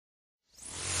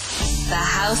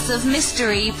House of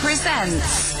Mystery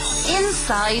presents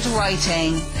Inside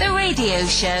Writing, the radio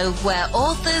show where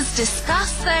authors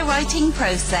discuss their writing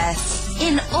process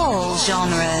in all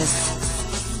genres.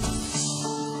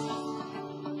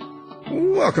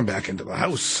 Welcome back into the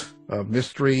House of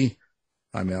Mystery.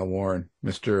 I'm Al Warren,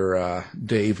 Mr.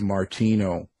 Dave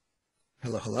Martino.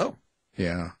 Hello, hello.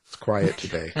 Yeah, it's quiet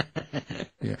today.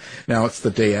 Yeah. Now it's the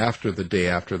day after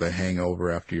the hangover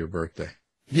after your birthday.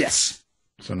 Yes.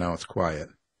 So now it's quiet.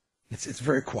 It's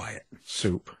very quiet.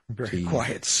 Soup. Very tea.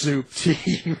 quiet. Soup,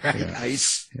 tea, right? Yeah.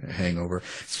 Ice. Yeah, hangover.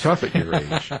 It's tough at your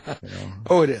age. You know?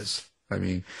 Oh, it is. I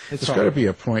mean, It's there's got to be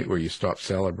a point where you stop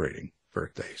celebrating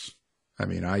birthdays. I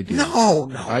mean, I did. No.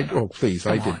 Oh, please.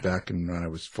 Come I did on. back when I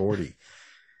was 40.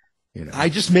 You know. I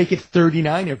just make it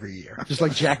 39 every year, just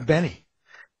like Jack Benny.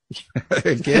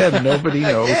 Again, nobody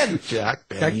knows Again. who Jack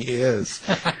Benny is.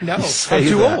 No, You say I'm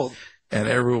too that, old. And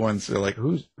everyone's like,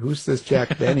 who's this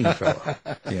Jack Benny fellow?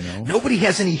 You know? Nobody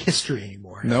has any history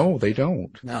anymore. No, they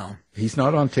don't. No. He's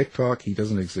not on TikTok. He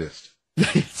doesn't exist.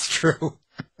 It's true.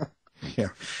 Yeah.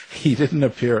 He didn't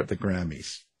appear at the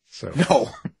Grammys. So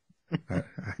No.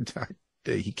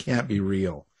 he can't be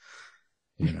real.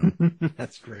 You know?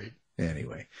 That's great.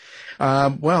 Anyway.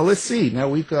 Well, let's see. Now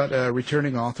we've got a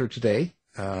returning author today.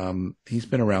 He's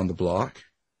been around the block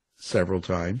several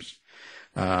times.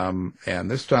 And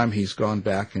this time he's gone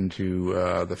back into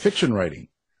the fiction writing.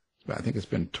 I think it's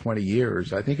been 20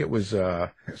 years. I think it was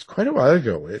quite a while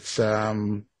ago. It's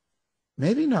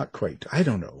maybe not quite. I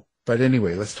don't know. But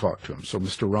anyway, let's talk to him. So,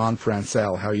 Mr. Ron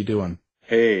Franscell, how you doing?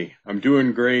 Hey, I'm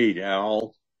doing great,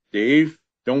 Al. Dave,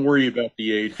 don't worry about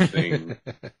the age thing.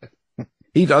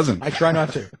 He doesn't. I try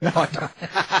not to. No, I don't.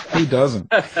 He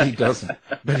doesn't. He doesn't.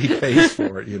 But he pays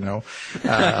for it, you know.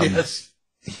 Yes.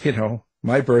 You know,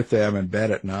 my birthday, I'm in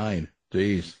bed at 9.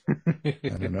 Jeez. I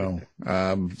don't know.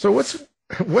 So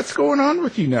what's going on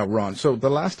with you now, Ron? So the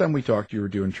last time we talked, you were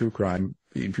doing true crime.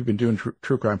 You've been doing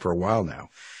true crime for a while now.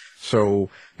 So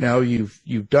now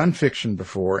you've done fiction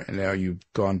before, and now you've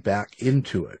gone back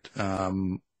into it.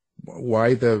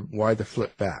 Why the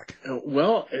flip back?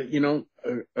 Well,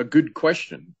 a good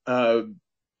question.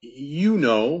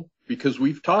 Because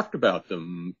we've talked about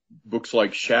them, books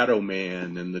like Shadow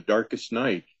Man and The Darkest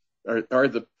Night are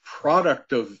the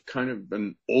product of kind of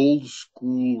an old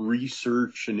school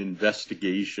research and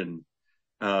investigation.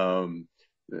 I'm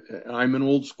an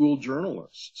old school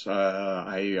journalist.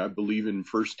 I believe in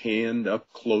firsthand, up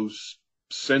close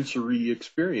sensory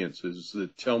experiences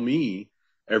that tell me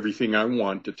everything I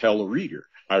want to tell a reader.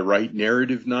 I write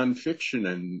narrative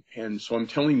nonfiction, and so I'm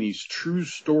telling these true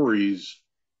stories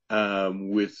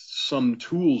with some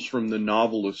tools from the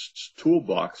novelist's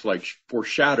toolbox, like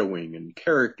foreshadowing and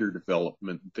character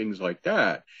development and things like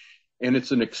that. And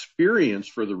it's an experience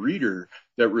for the reader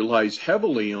that relies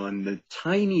heavily on the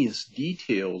tiniest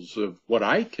details of what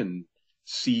I can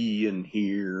see and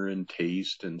hear and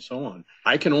taste and so on.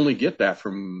 I can only get that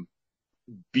from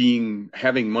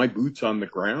having my boots on the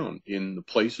ground in the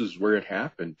places where it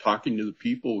happened, talking to the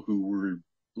people who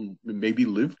maybe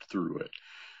lived through it.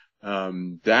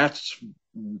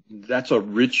 That's a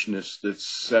richness that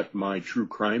set my true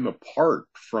crime apart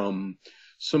from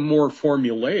some more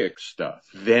formulaic stuff.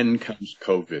 Then comes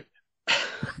COVID.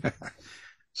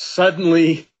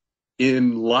 Suddenly,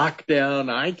 in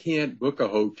lockdown, I can't book a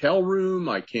hotel room.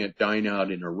 I can't dine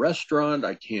out in a restaurant.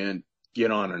 I can't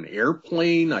get on an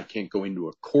airplane. I can't go into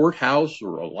a courthouse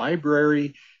or a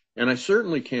library. And I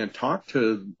certainly can't talk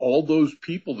to all those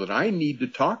people that I need to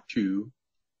talk to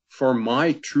for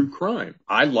my true crime.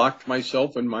 I locked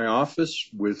myself in my office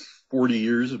with 40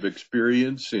 years of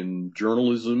experience in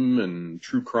journalism and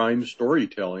true crime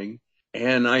storytelling,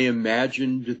 and I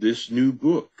imagined this new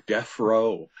book, Death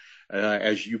Row.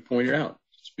 As you pointed out,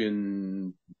 it's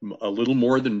been a little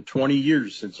more than 20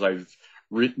 years since I've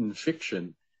written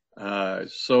fiction.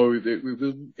 So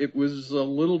it was a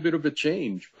little bit of a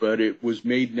change, but it was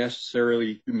made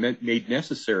necessary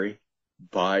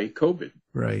by COVID.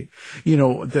 Right. You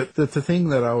know, the thing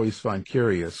that I always find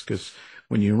curious, because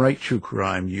when you write true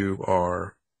crime, you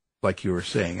are, like you were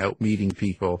saying, out meeting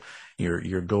people.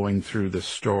 You're going through the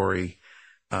story,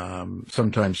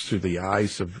 sometimes through the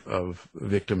eyes of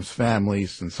victims'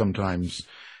 families, and sometimes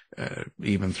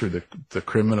even through the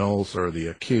criminals or the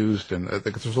accused. And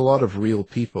there's a lot of real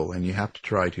people, and you have to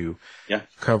try to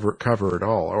cover it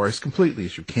all, or as completely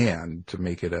as you can, to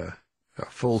make it a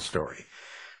full story.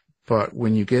 But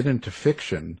when you get into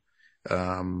fiction,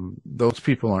 those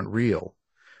people aren't real.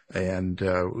 And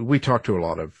we talk to a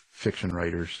lot of fiction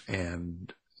writers,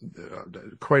 and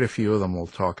quite a few of them will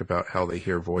talk about how they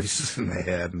hear voices in their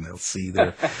head, and they'll see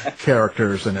their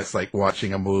characters, and it's like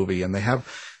watching a movie. And they have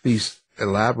these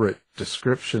elaborate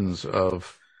descriptions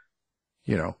of,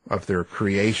 of their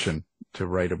creation to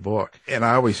write a book. And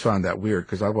I always found that weird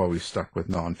because I've always stuck with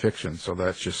nonfiction. So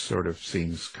that just sort of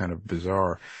seems kind of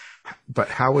bizarre. But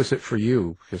how is it for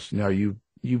you? Because now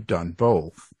you've done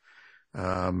both.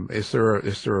 Is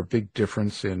there a big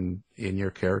difference in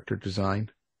your character design?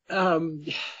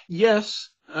 Yes.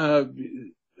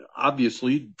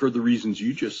 Obviously, for the reasons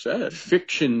you just said,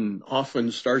 fiction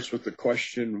often starts with the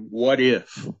question, what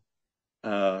if?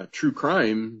 True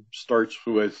crime starts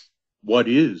with what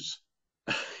is?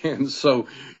 And so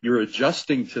you're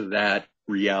adjusting to that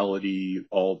reality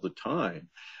all the time.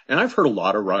 And I've heard a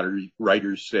lot of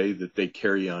writers say that they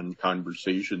carry on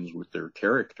conversations with their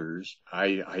characters.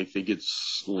 I think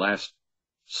it's last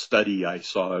study I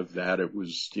saw of that, it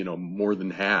was, more than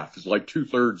half. It's like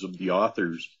 2/3 of the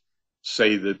authors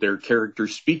say that their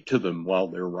characters speak to them while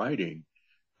they're writing,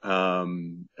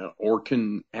 or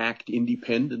can act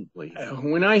independently.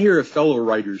 When I hear a fellow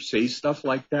writer say stuff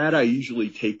like that, I usually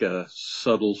take a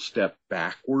subtle step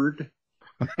backward.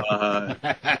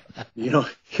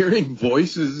 Hearing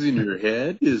voices in your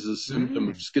head is a symptom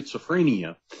of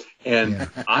schizophrenia, and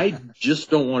I just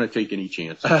don't want to take any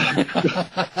chances.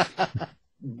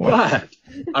 But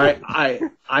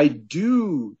I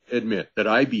do admit that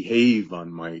I behave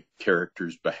on my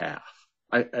character's behalf.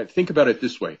 I think about it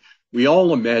this way. We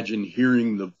all imagine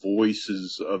hearing the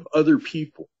voices of other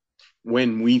people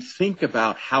when we think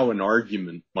about how an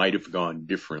argument might have gone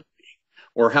differently,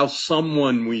 or how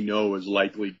someone we know is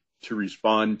likely to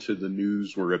respond to the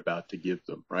news we're about to give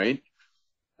them, right?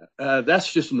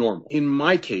 That's just normal. In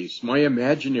my case, my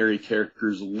imaginary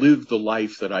characters live the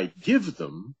life that I give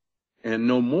them, and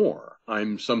no more.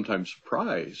 I'm sometimes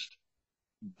surprised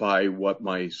by what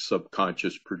my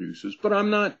subconscious produces, but I'm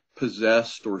not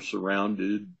possessed or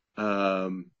surrounded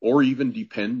or even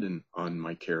dependent on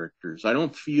my characters. I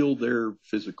don't feel their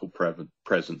physical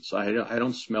presence. I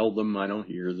don't smell them. I don't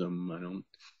hear them. I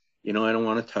don't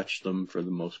want to touch them for the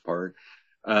most part.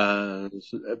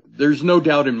 There's no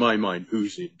doubt in my mind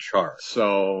who's in charge.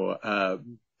 So,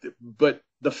 but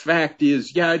the fact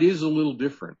is, it is a little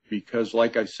different because,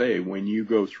 like I say, when you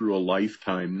go through a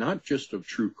lifetime, not just of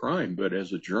true crime, but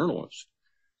as a journalist,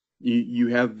 you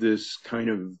have this kind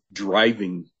of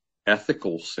driving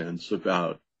ethical sense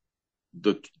about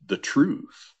the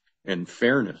truth and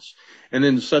fairness. And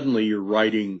then suddenly you're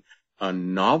writing a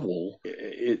novel.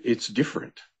 It's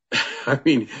different. I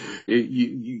mean,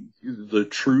 the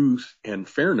truth and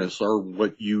fairness are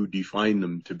what you define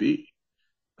them to be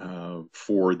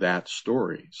for that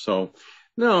story. So,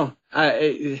 no,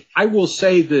 I will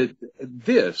say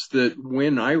that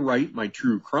when I write my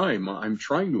true crime, I'm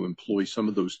trying to employ some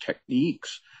of those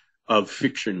techniques of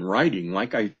fiction writing,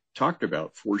 like I talked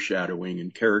about, foreshadowing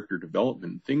and character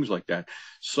development, things like that.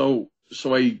 So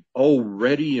I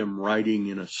already am writing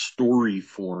in a story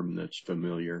form that's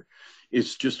familiar.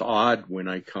 It's just odd when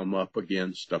I come up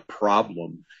against a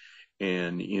problem,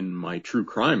 and in my true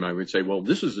crime, I would say, well,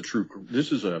 this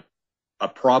is a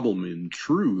problem in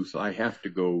truth. I have to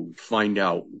go find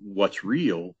out what's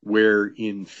real. Where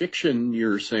in fiction,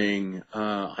 you're saying,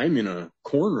 I'm in a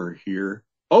corner here.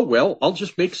 Oh, well, I'll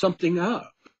just make something up,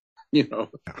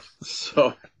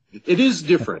 So it is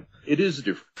different. It is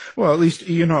different. Well, at least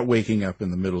you're not waking up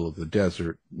in the middle of the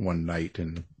desert one night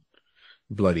and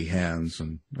bloody hands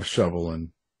and a shovel and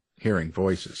hearing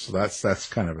voices. So that's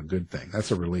kind of a good thing.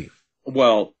 That's a relief.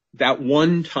 Well, that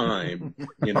one time,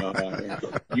 you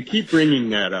keep bringing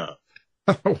that up.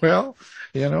 Well,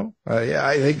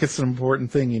 I think it's an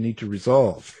important thing you need to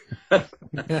resolve. But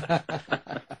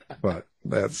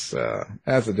that's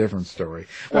a different story.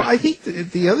 Well, I think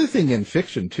the other thing in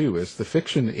fiction too is the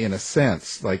fiction, in a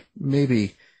sense, like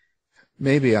maybe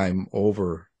I'm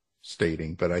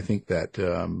overstating, but I think that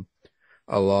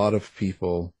a lot of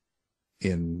people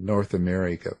in North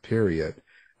America, period,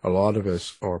 a lot of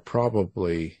us are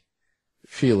probably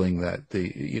feeling that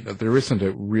there isn't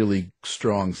a really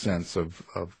strong sense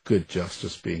of good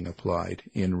justice being applied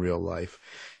in real life.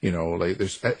 Like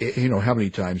there's, how many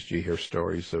times do you hear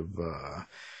stories of,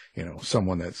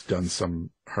 someone that's done some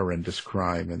horrendous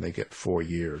crime and they get 4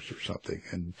 years or something.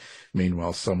 And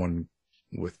meanwhile, someone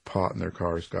with pot in their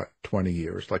cars got 20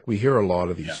 years. Like we hear a lot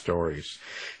of these stories.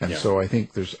 And so I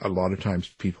think there's a lot of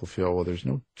times people feel, well, there's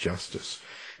no justice.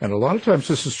 And a lot of times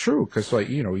this is true because, like,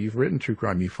 you've written true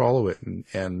crime, you follow it,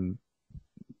 and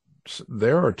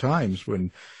there are times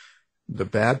when the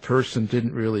bad person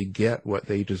didn't really get what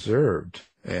they deserved,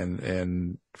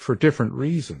 and for different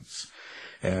reasons.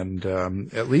 And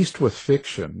at least with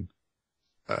fiction,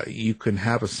 you can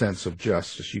have a sense of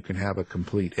justice. You can have a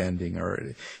complete ending,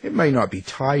 or it may not be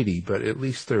tidy, but at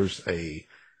least there's a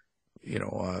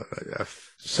a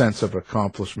sense of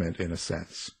accomplishment in a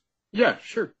sense. Yeah,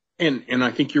 sure. And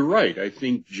I think you're right. I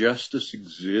think justice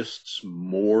exists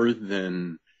more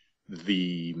than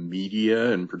the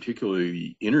media, and particularly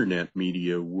the internet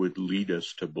media, would lead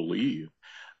us to believe.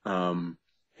 I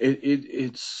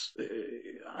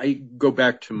go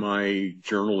back to my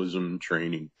journalism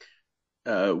training.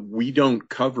 We don't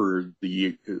cover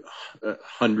the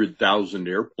 100,000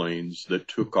 airplanes that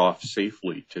took off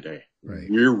safely today. Right.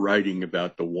 We're writing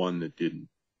about the one that didn't.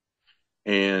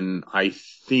 And I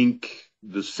think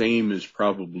the same is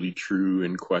probably true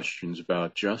in questions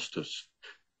about justice,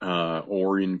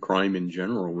 or in crime in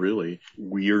general, really.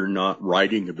 We are not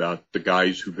writing about the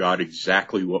guys who got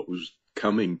exactly what was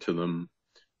coming to them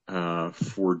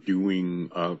for doing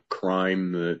a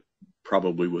crime that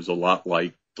probably was a lot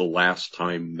like the last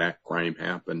time that crime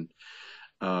happened.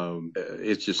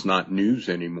 It's just not news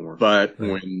anymore. But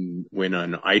right. when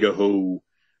an Idaho,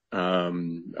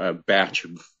 a batch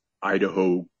of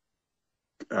Idaho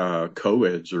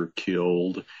co-eds are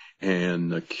killed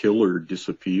and the killer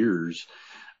disappears,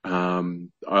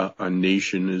 a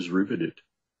nation is riveted.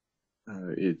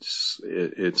 It's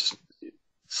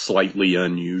slightly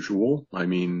unusual. I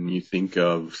mean, you think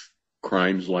of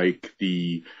crimes like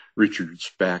the Richard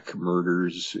Speck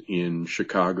murders in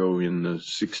Chicago in the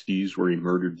 60s, where he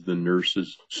murdered the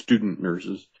nurses, student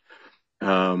nurses.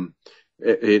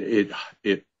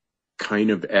 It kind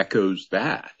of echoes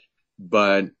that,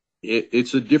 but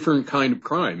it's a different kind of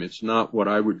crime. It's not what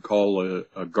I would call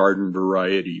a garden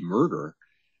variety murder.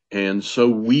 And so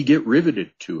we get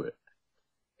riveted to it.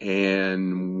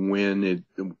 And when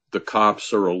the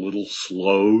cops are a little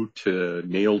slow to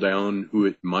nail down who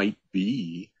it might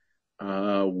be,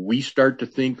 we start to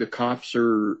think the cops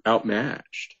are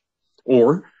outmatched.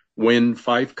 Or when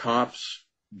 5 cops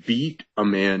beat a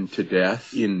man to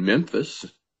death in Memphis,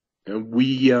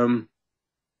 we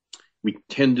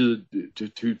tend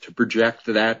to project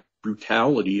that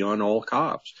brutality on all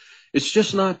cops. It's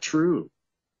just not true.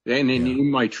 And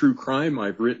in my true crime,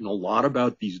 I've written a lot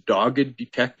about these dogged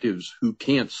detectives who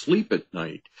can't sleep at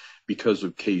night because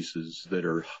of cases that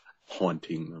are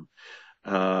haunting them.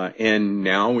 And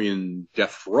now in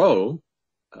Death Row,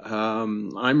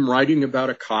 I'm writing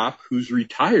about a cop who's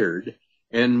retired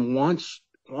and wants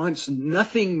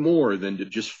nothing more than to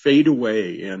just fade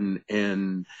away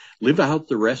and live out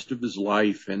the rest of his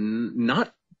life and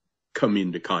not come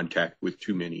into contact with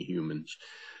too many humans.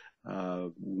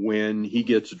 When he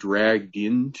gets dragged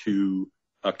into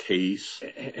a case,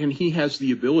 and he has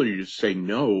the ability to say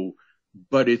no,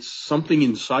 but it's something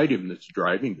inside him that's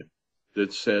driving him,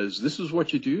 that says, this is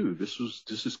what you do. This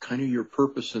is kind of your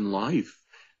purpose in life.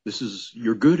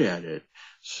 You're good at it.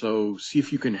 So see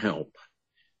if you can help.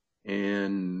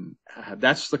 And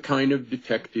that's the kind of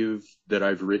detective that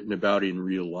I've written about in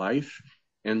real life.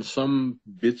 And some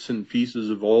bits and pieces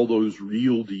of all those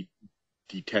real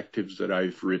detectives that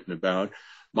I've written about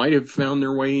might have found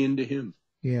their way into him.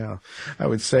 Yeah, I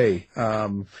would say,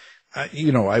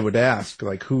 I would ask,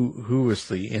 like, who was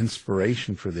the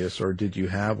inspiration for this, or did you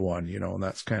have one? And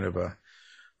that's kind of a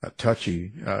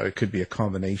touchy. It could be a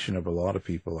combination of a lot of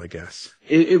people, I guess.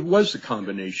 It was a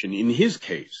combination. In his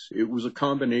case, it was a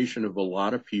combination of a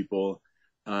lot of people,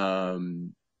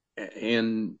 and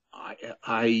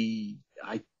I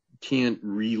can't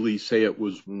really say it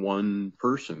was one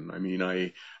person. I mean,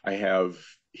 I have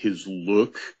his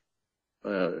look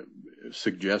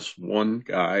suggests one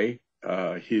guy,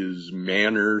 his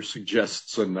manner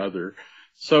suggests another.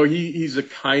 So he's a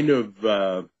kind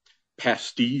of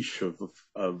pastiche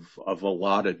of a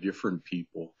lot of different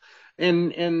people,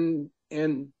 and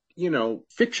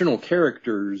fictional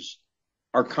characters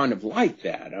are kind of like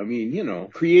that. I mean,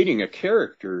 creating a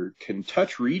character can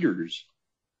touch readers.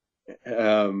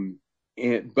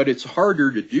 But it's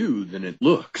harder to do than it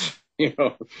looks,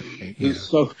 Yeah.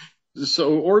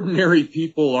 So ordinary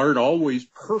people aren't always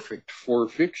perfect for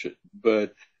fiction,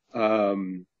 but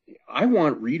I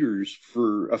want readers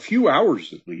for a few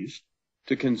hours at least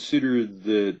to consider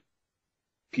that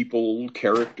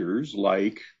characters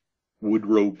like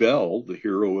Woodrow Bell, the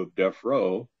hero of Death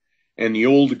Row, and the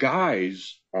old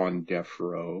guys on Death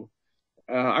Row,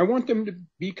 I want them to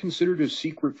be considered as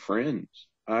secret friends.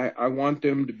 I want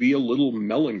them to be a little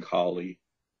melancholy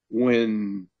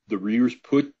when the readers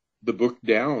put the book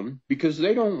down, because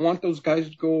they don't want those guys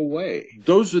to go away.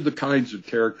 Those are the kinds of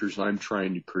characters I'm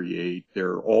trying to create.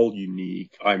 They're all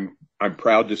unique. I'm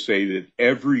proud to say that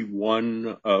every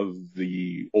one of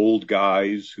the old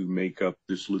guys who make up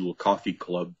this little coffee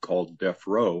club called Death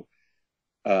Row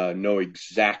know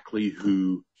exactly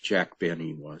who Jack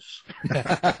Benny was.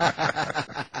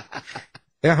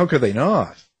 Yeah, how could they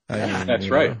not? That's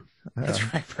right.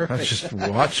 That's right. I was just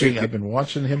watching. I've been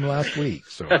watching him last week.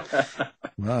 So,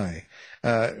 my,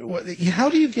 how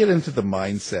do you get into the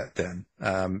mindset then?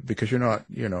 Because you're not,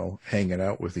 hanging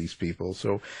out with these people.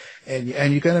 So, and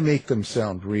you got to make them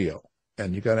sound real,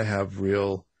 and you got to have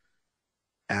real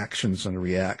actions and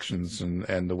reactions,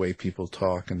 and the way people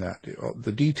talk, and that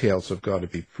the details have got to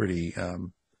be pretty,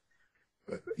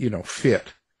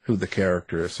 fit who the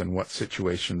character is and what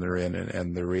situation they're in,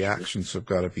 and the reactions have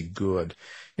got to be good.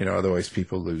 Otherwise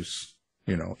people lose,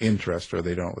 interest, or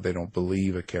they don't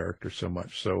believe a character so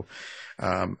much. So,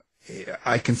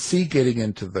 I can see getting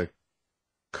into the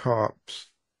cop's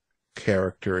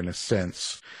character in a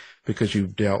sense, because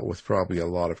you've dealt with probably a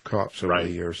lot of cops over the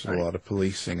years, a lot of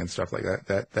policing and stuff like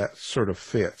that. That sort of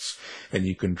fits, and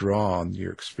you can draw on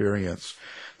your experience.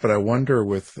 But I wonder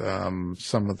with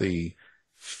some of the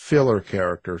filler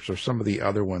characters, or some of the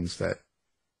other ones that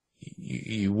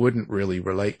you wouldn't really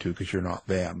relate to because you're not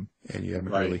them, and you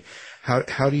haven't really.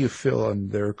 How do you fill in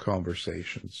their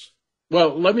conversations?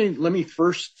 Well, let me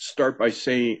first start by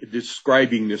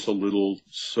describing this a little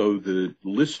so the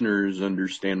listeners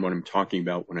understand what I'm talking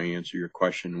about when I answer your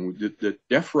question. The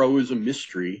Death Row is a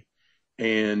mystery,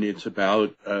 and it's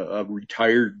about a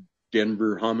retired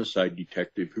Denver homicide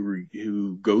detective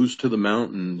who goes to the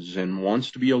mountains and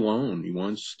wants to be alone. He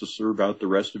wants to serve out the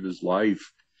rest of his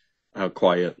life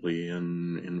quietly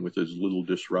and with as little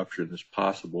disruption as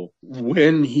possible.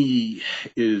 When he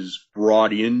is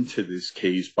brought into this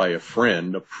case by a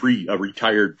friend, a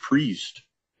retired priest,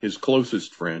 his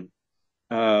closest friend,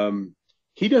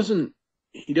 he doesn't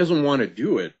want to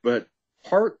do it, but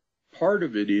part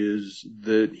of it is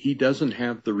that he doesn't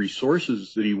have the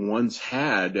resources that he once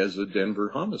had as a Denver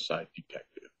homicide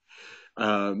detective.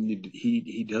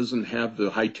 He doesn't have the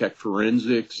high-tech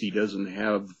forensics. He doesn't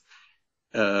have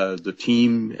the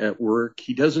team at work.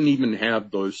 He doesn't even have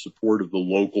the support of the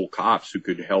local cops who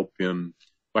could help him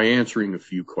by answering a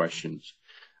few questions.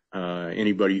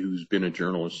 Anybody who's been a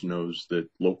journalist knows that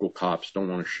local cops don't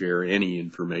want to share any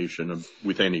information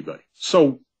with anybody.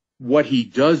 So what he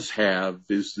does have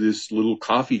is this little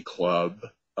coffee club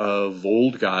of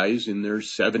old guys in their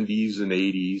 70s and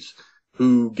 80s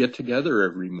who get together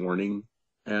every morning,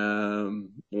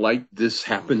 like this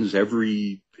happens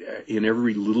in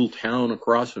every little town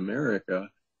across America,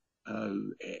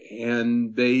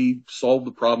 and they solve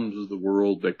the problems of the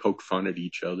world. They poke fun at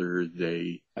each other.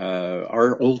 They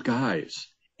are old guys,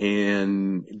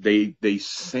 and they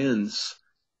sense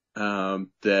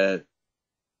that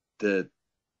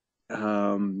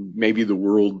maybe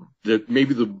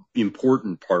the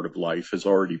important part of life has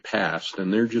already passed,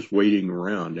 and they're just waiting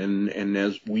around. And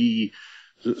as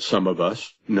some of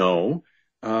us know,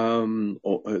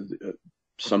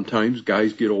 sometimes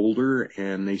guys get older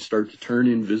and they start to turn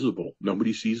invisible.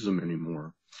 Nobody sees them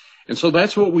anymore. And so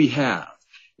that's what we have.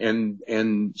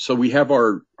 And so we have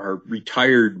our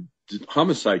retired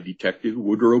homicide detective,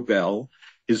 Woodrow Bell,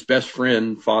 his best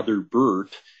friend, Father Burt,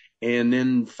 and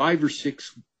then 5 or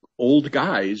 6 old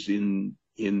guys in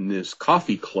this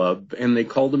coffee club, and they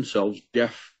call themselves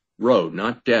Death Row,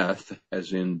 not death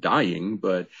as in dying,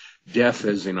 but deaf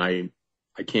as in I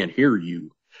can't hear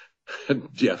you.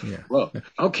 Death Row.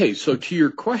 Okay, so to your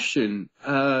question,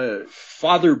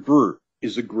 Father Burt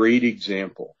is a great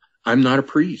example. I'm not a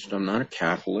priest. I'm not a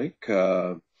Catholic.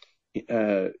 I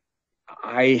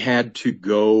had to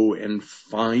go and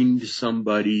find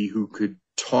somebody who could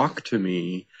talk to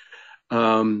me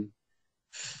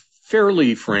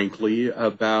fairly frankly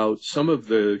about some of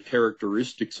the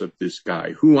characteristics of this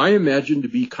guy, who I imagine to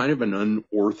be kind of an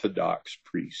unorthodox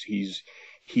priest.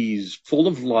 He's full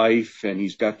of life, and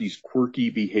he's got these quirky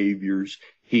behaviors.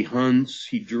 He hunts,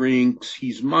 he drinks,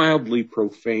 he's mildly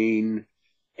profane,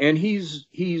 and he's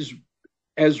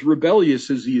as rebellious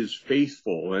as he is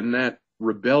faithful. And that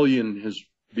rebellion has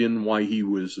been why he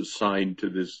was assigned to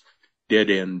this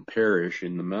dead-end parish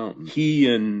in the mountains. He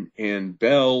and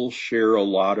Bell share a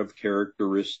lot of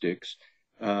characteristics,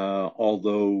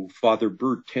 although Father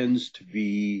Burt tends to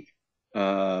be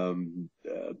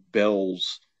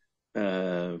Bell's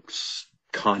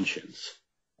conscience,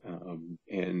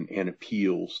 and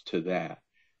appeals to that.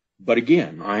 But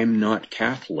again, I'm not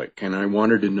Catholic, and I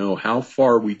wanted to know how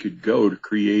far we could go to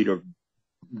create a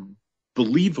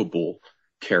believable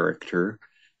character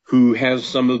who has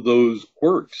some of those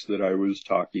quirks that I was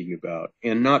talking about,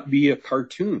 and not be a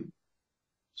cartoon.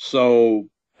 So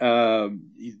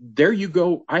there you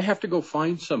go. I have to go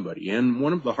find somebody. And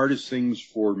one of the hardest things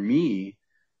for me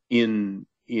in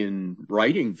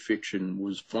writing fiction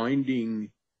was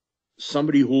finding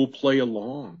somebody who will play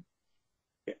along.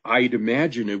 I'd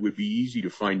imagine it would be easy to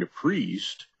find a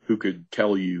priest who could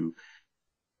tell you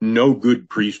no good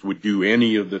priest would do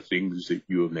any of the things that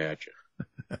you imagine.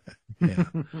 Yeah.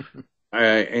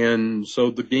 And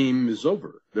so the game is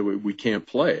over. We can't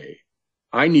play.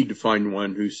 I need to find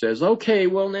one who says, okay,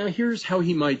 well, now here's how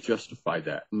he might justify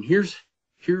that. And here's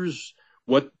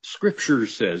what Scripture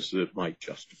says that might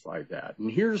justify that.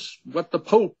 And here's what the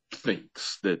Pope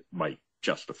thinks that might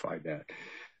justify that.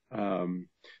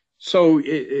 So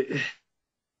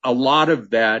a lot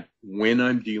of that, when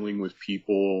I'm dealing with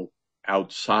people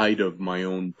outside of my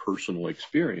own personal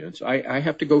experience, I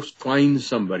have to go find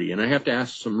somebody and I have to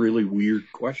ask some really weird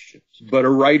questions. But a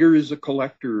writer is a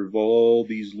collector of all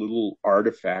these little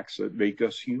artifacts that make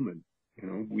us human. You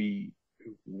know,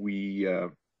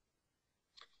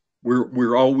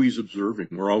 we're always observing,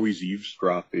 we're always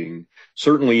eavesdropping.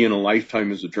 Certainly in a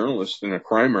lifetime as a journalist and a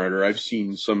crime writer, I've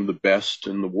seen some of the best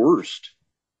and the worst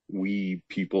we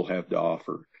people have to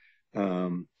offer.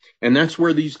 And that's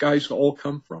where these guys all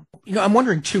come from. You know, I'm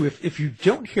wondering too, if you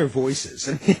don't hear voices,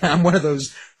 and I'm one of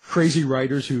those crazy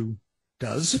writers who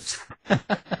does.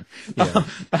 Yeah.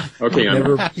 Okay,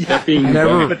 never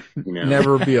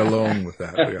be alone with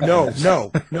that.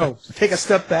 No. Take a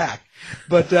step back.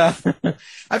 But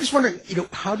I'm just wondering, you know,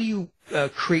 how do you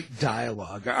create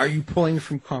dialogue? Are you pulling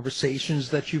from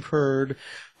conversations that you've heard?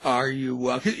 Are you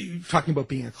talking about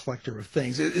being a collector of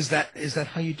things? Is that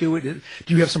how you do it? Do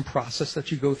you have some process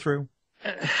that you go through?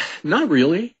 Not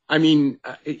really. I mean,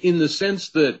 in the sense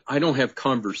that I don't have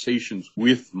conversations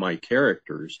with my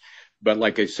characters, but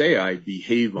like I say, I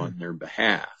behave on their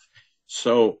behalf.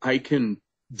 So I can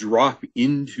drop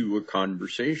into a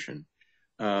conversation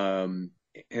and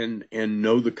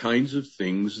know the kinds of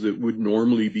things that would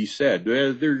normally be said.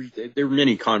 There are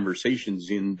many conversations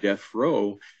in Death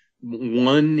Row.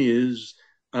 One is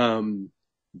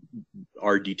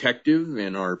our detective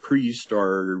and our priest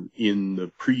are in the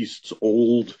priest's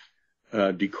old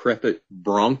decrepit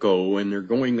Bronco, and they're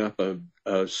going up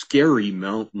a scary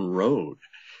mountain road.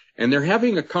 And they're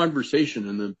having a conversation,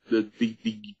 and the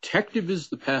detective is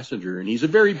the passenger, and he's a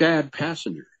very bad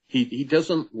passenger. He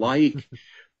doesn't like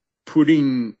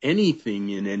putting anything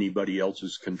in anybody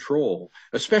else's control,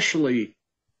 especially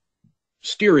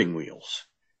steering wheels.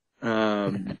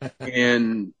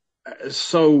 And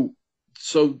so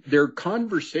their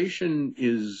conversation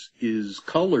is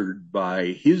colored by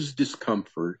his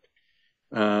discomfort.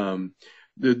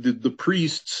 The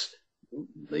priest's,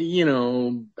 you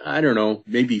know, I don't know,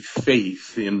 maybe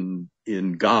faith in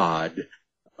God,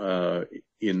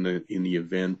 in the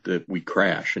event that we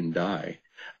crash and die.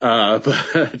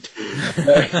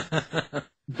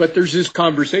 But there's this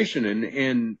conversation,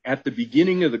 and at the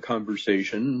beginning of the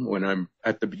conversation, when I'm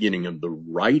at the beginning of the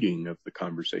writing of the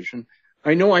conversation,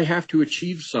 I know I have to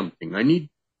achieve something. I need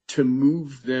to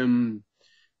move them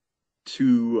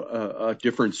to a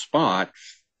different spot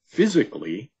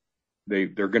physically. They're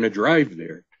going to drive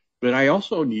there, but I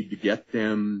also need to get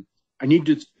them. I need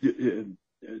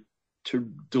to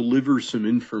deliver some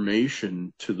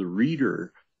information to the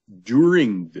reader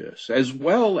during this, as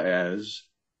well as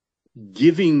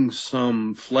giving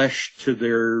some flesh to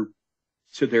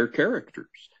their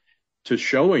characters, to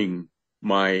showing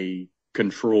my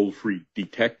control freak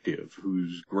detective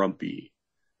who's grumpy,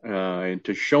 and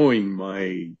to showing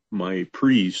my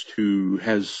priest who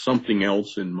has something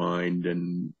else in mind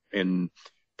and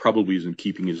probably isn't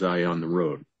keeping his eye on the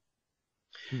road.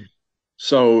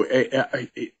 So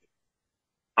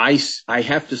I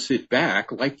have to sit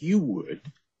back like you would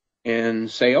and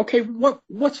say, okay,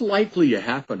 what's likely to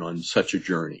happen on such a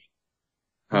journey?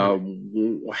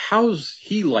 How's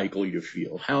he likely to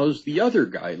feel? How's the other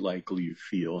guy likely to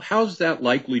feel? How's that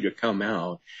likely to come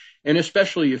out? And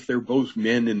especially if they're both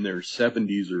men in their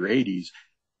 70s or 80s,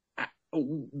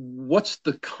 what's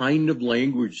the kind of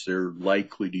language they're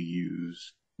likely to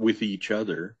use with each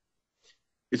other?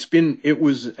 It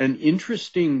was an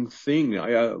interesting thing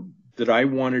that I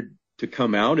wanted to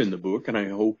come out in the book, and I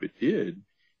hope it did,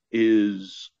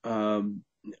 is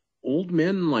old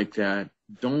men like that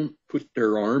don't put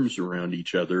their arms around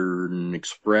each other and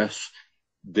express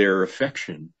their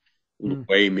affection the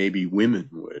way maybe women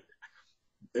would.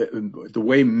 The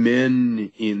way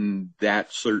men in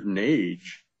that certain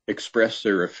age express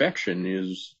their affection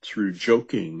is through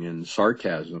joking and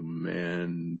sarcasm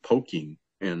and poking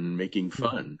and making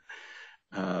fun.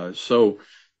 So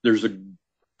there's a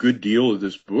good deal of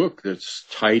this book that's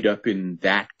tied up in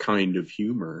that kind of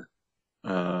humor.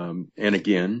 And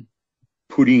again,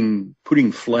 putting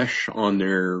flesh on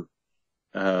their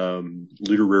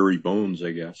literary bones,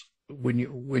 I guess.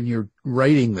 When you're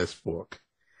writing this book,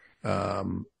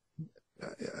 if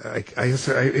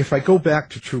I go back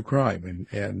to true crime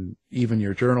and even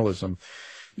your journalism,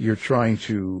 you're trying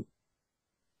to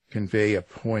convey a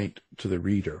point to the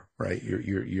reader, right?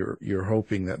 You're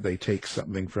hoping that they take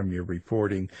something from your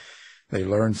reporting, they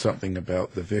learn something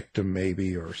about the victim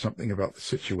maybe, or something about the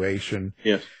situation.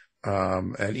 Yes.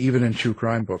 And even in true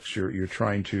crime books, you're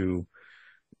trying to,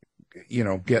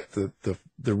 get the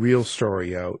real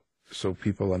story out so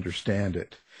people understand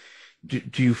it.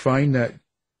 Do you find that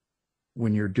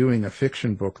when you're doing a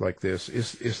fiction book like this,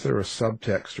 is there a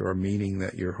subtext or a meaning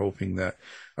that you're hoping that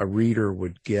a reader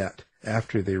would get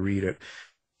after they read it,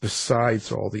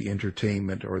 besides all the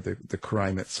entertainment or the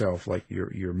crime itself, like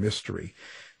your mystery?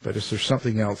 But is there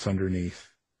something else underneath?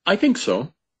 I think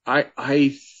so.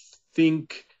 I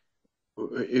think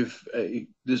if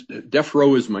this Death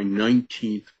Row is my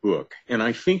 19th book, and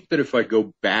I think that if I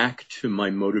go back to my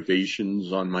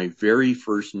motivations on my very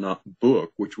first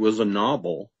book, which was a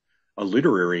novel, a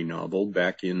literary novel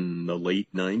back in the late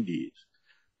 90s,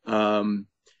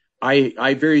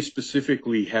 I very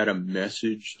specifically had a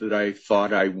message that I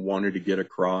thought I wanted to get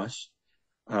across.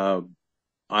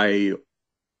 I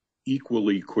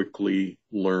equally quickly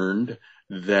learned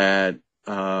that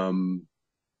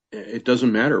it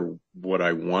doesn't matter what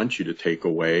I want you to take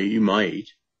away. You might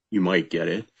get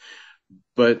it,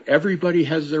 but everybody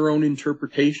has their own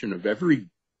interpretation of every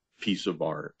piece of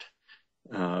art.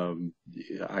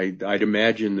 I'd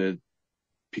imagine that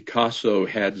Picasso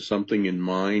had something in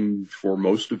mind for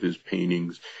most of his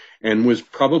paintings, and was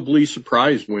probably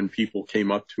surprised when people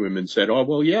came up to him and said, "Oh,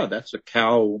 well, yeah, that's a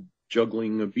cow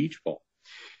juggling a beach ball."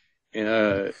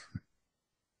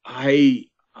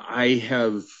 I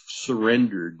have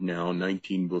surrendered now,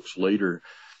 19 books later,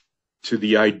 to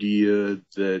the idea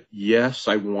that, yes,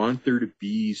 I want there to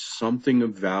be something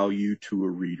of value to a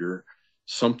reader,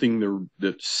 something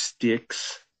that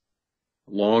sticks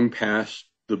long past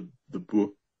the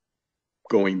book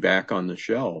going back on the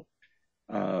shelf.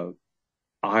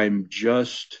 I'm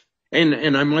just,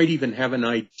 and I might even have an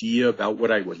idea about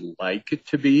what I would like it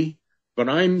to be, but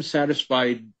I'm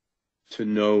satisfied to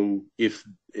know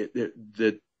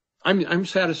that I'm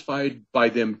satisfied by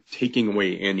them taking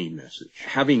away any message.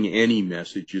 Having any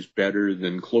message is better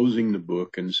than closing the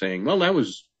book and saying, "Well, that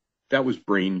was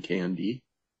brain candy.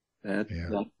 That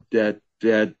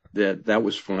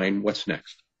was fine. What's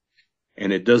next?"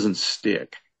 And it doesn't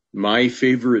stick. My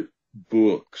favorite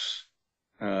books,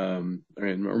 or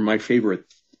my favorite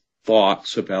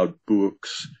thoughts about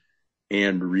books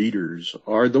and readers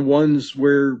are the ones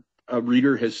where a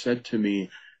reader has said to me,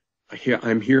 I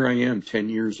am 10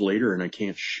 years later, and I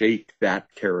can't shake that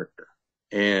character.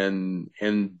 And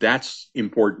that's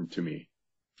important to me.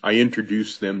 I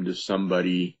introduce them to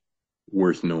somebody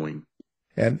worth knowing.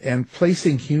 And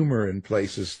placing humor in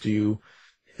places,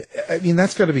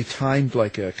 that's got to be timed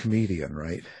like a comedian,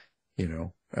 right?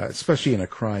 Especially in a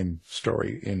crime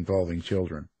story involving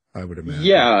children, I would imagine.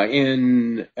 Yeah.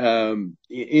 And,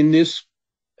 in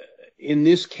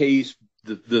this case,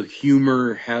 the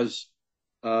humor has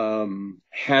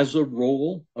a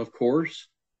role, of course.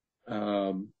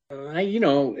 The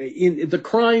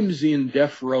crimes in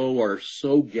Death Row are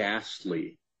so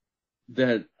ghastly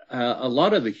that a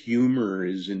lot of the humor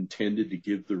is intended to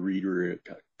give the reader a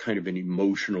kind of an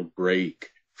emotional break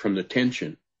from the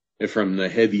tension and from the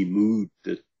heavy mood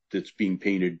that's being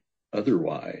painted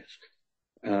otherwise.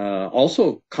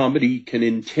 Also, comedy can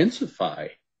intensify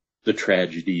the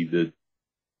tragedy that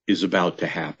is about to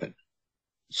happen.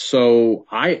 So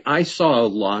I saw a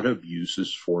lot of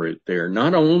uses for it there,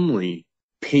 not only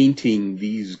painting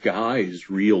these guys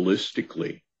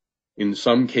realistically. In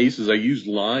some cases, I used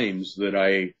lines that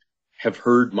I have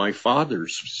heard my father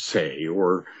say,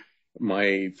 or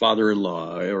my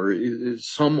father-in-law, or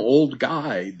some old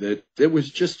guy that was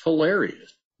just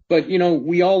hilarious. But,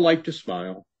 we all like to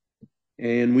smile,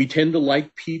 and we tend to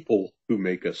like people who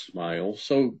make us smile.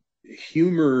 So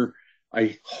humor,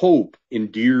 I hope,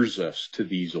 endears us to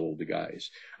these old guys.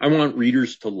 I want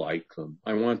readers to like them.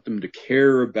 I want them to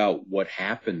care about what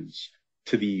happens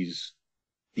to these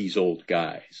old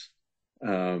guys.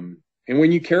 And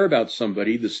when you care about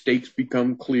somebody, the stakes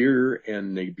become clear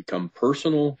and they become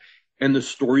personal, and the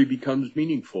story becomes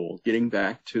meaningful. Getting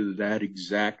back to that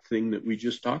exact thing that we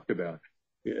just talked about,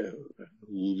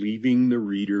 leaving the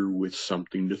reader with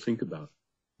something to think about.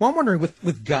 Well, I'm wondering,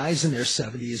 with guys in their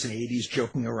 70s and 80s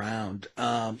joking around,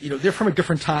 they're from a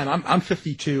different time. I'm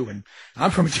 52, and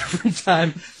I'm from a different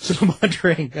time, so I'm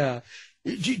wondering,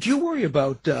 do you worry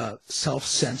about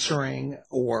self-censoring,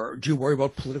 or do you worry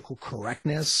about political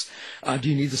correctness? Do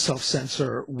you need to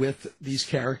self-censor with these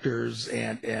characters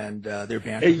and their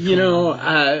banter?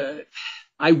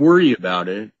 I worry about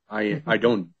it. I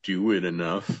don't do it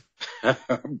enough,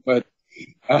 but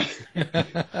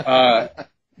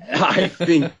I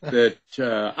think that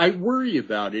I worry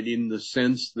about it in the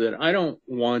sense that I don't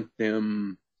want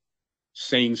them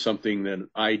saying something that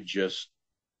I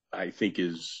think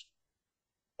is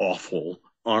awful,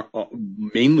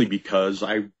 mainly because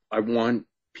I want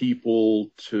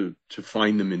people to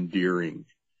find them endearing.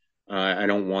 I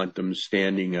don't want them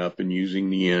standing up and using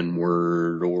the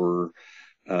N-word or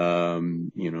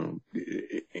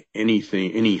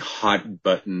anything, any hot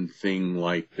button thing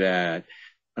like that.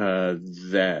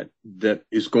 That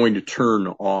is going to turn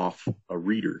off a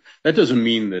reader. That doesn't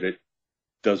mean that it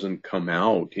doesn't come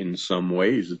out in some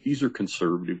ways. That these are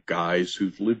conservative guys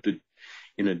who've lived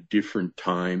in a different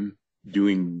time,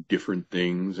 doing different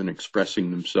things and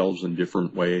expressing themselves in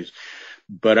different ways.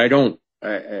 But I don't,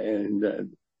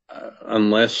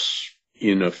 unless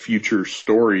in a future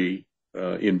story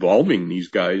involving these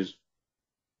guys,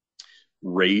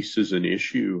 race is an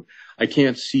issue. I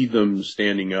can't see them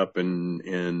standing up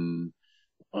and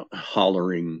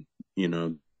hollering,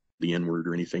 the N-word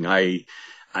or anything.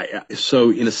 So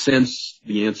in a sense,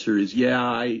 the answer is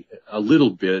a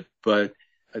little bit, but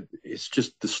it's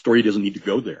just the story doesn't need to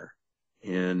go there.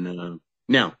 And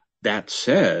now that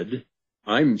said,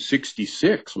 I'm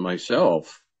 66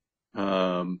 myself,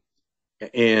 and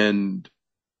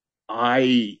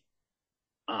I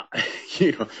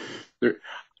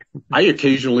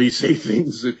occasionally say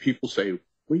things that people say,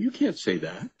 well, you can't say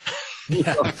that.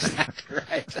 Exactly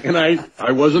right. And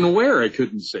I wasn't aware I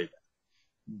couldn't say that.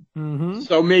 Mm-hmm.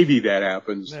 So maybe that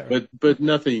happens, Yeah. but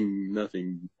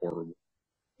nothing horrible.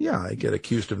 Yeah, I get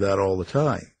accused of that all the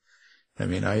time. I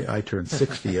mean, I turned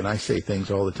 60 and I say things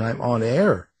all the time on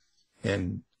air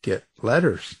and get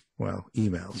letters, well,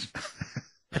 emails.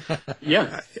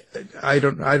 Yeah. I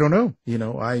don't know.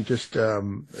 I just,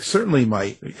 certainly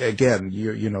again,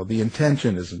 the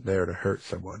intention isn't there to hurt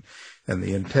someone, and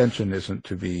the intention isn't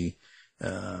to be,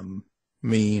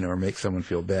 mean or make someone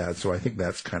feel bad. So I think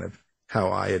that's kind of how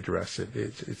I address it.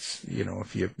 It's,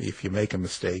 if you make a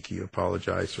mistake, you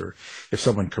apologize, or if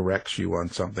someone corrects you on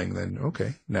something, then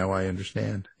okay, now I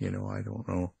understand, I don't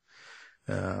know.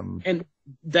 And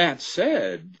that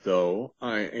said, though,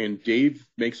 and Dave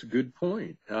makes a good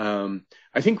point. I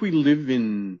think we live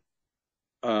in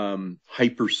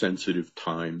hypersensitive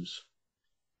times.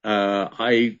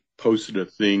 I posted a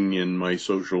thing in my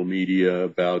social media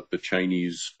about the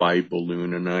Chinese spy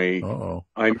balloon, and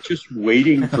I'm just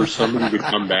waiting for somebody to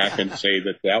come back and say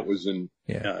that was an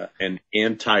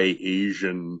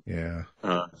anti-Asian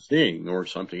thing or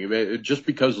something. Just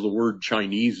because the word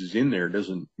Chinese is in there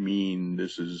doesn't mean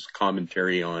this is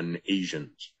commentary on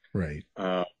Asians. Right.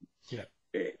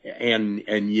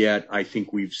 And yet I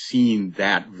think we've seen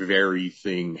that very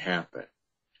thing happen.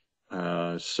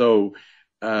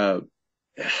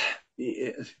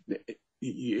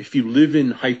 If you live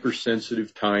in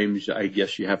hypersensitive times, I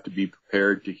guess you have to be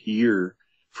prepared to hear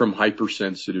from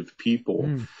hypersensitive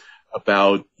people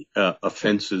about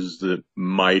offenses that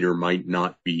might or might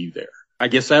not be there. I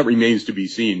guess that remains to be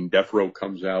seen. Death Row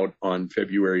comes out on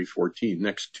February 14th,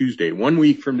 next Tuesday, 1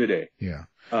 week from today. Yeah.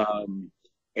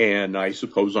 And I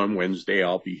suppose on Wednesday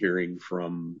I'll be hearing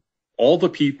from all the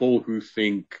people who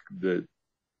think that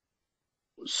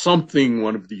something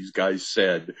one of these guys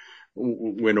said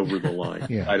went over the line.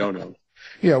 I don't know.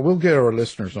 Yeah, we'll get our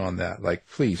listeners on that. Like,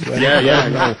 please, let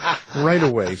him know right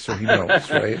away so he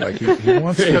knows, right? Like, he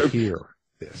wants to hear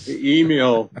this.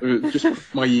 Email, just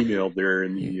put my email there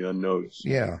in the notes.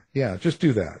 Yeah, just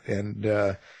do that. And,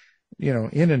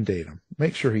 inundate him.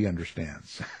 Make sure he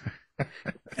understands.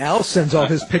 Al sends all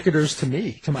his picketers to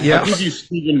me. To my I'll house. give you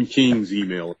Stephen King's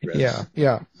email address.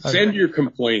 Yeah. Send your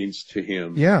complaints to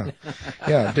him. Yeah,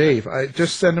 Dave.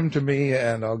 Just send them to me,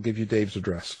 and I'll give you Dave's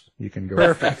address. You can go.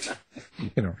 Perfect.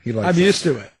 He likes. I'm used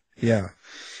to it. Yeah.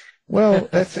 Well,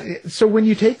 that's it. So when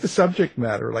you take the subject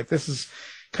matter, like this is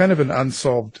kind of an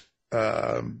unsolved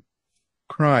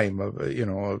crime of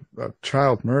a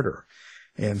child murder,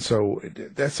 and so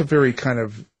that's a very kind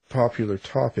of popular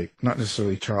topic, not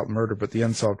necessarily child murder, but the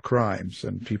unsolved crimes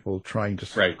and people trying to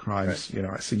solve crimes.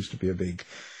 Right. It seems to be a big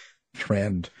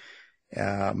trend.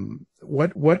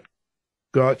 What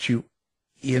got you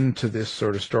into this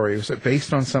sort of story? Was it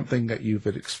based on something that you've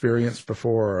experienced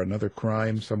before, or another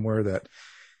crime somewhere that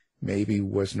maybe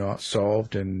was not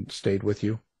solved and stayed with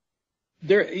you?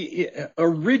 There,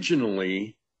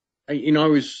 originally, I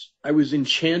was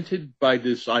enchanted by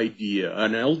this idea.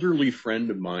 An elderly friend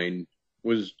of mine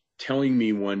was telling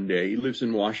me one day, he lives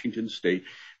in Washington State,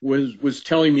 was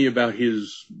telling me about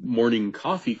his morning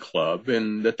coffee club,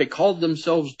 and that they called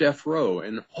themselves Death Row.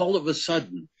 And all of a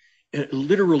sudden,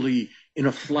 literally in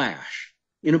a flash,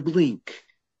 in a blink,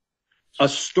 a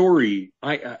story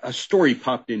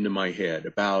popped into my head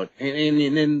about,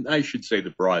 and I should say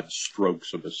the broad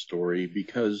strokes of a story,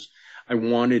 because I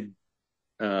wanted,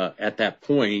 at that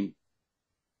point,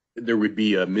 there would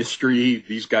be a mystery.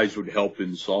 These guys would help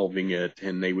in solving it,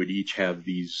 and they would each have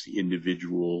these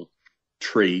individual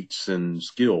traits and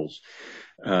skills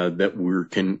that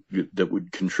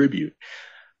would contribute.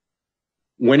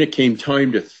 When it came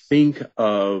time to think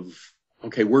of,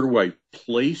 okay, where do I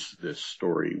place this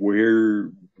story?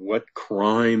 What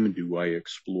crime do I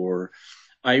explore?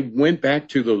 I went back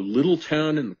to the little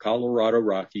town in the Colorado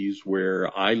Rockies where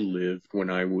I lived when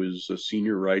I was a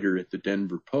senior writer at the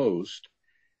Denver Post.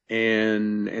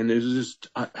 And there's this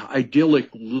idyllic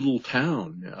little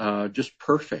town, just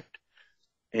perfect.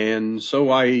 And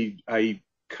so I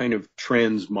kind of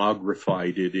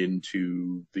transmogrified it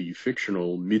into the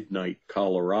fictional Midnight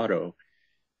Colorado.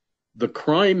 The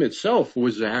crime itself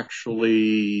was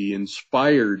actually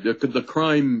inspired. The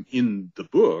crime in the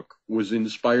book was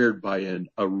inspired by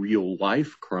a real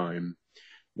life crime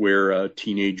where a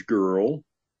teenage girl,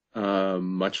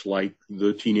 much like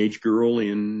the teenage girl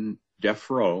in Death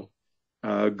Row,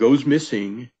 goes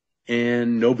missing,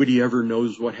 and nobody ever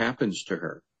knows what happens to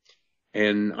her.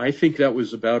 And I think that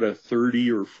was about a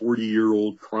 30 or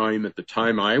 40-year-old crime at the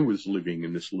time I was living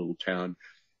in this little town,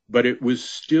 but it was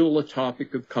still a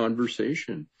topic of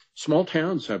conversation. Small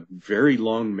towns have very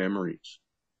long memories.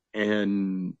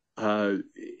 And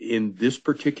in this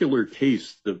particular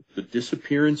case, the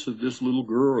disappearance of this little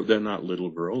girl,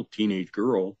 teenage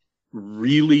girl,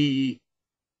 really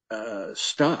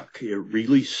stuck. It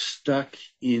really stuck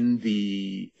in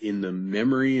the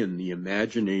memory and the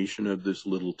imagination of this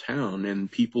little town,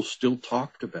 and people still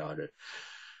talked about it.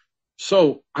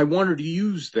 So I wanted to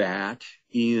use that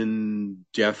in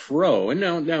Death Row, and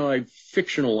now I've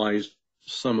fictionalized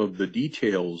some of the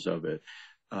details of it.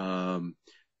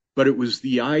 But it was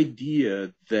the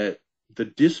idea that the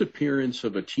disappearance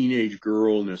of a teenage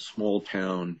girl in a small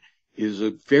town is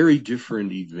a very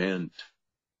different event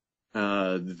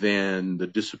than the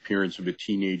disappearance of a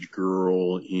teenage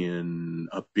girl in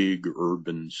a big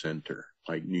urban center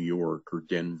like New York or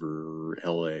Denver or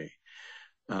LA.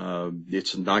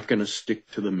 It's not going to stick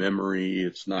to the memory.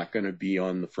 It's not going to be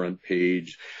on the front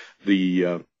page.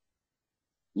 The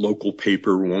local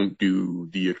paper won't do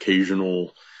the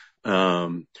occasional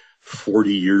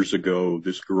 40 years ago,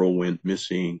 this girl went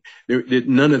missing.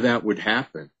 None of that would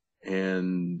happen.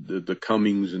 And the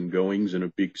comings and goings in a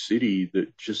big city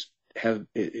that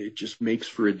it just makes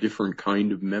for a different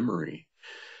kind of memory.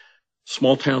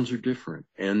 Small towns are different.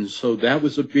 And so that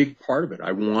was a big part of it.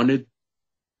 I wanted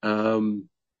to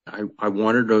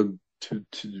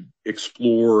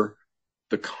explore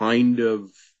the kind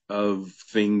of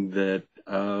thing that,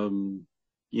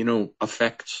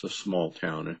 affects a small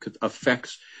town. It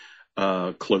affects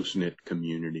a close-knit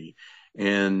community.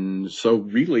 And so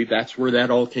really that's where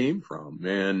that all came from.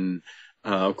 And,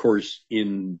 of course,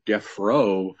 in Death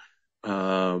Row,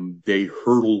 they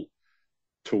hurtle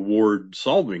toward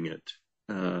solving it.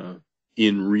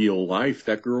 In real life,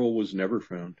 that girl was never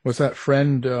found. Was that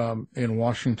friend in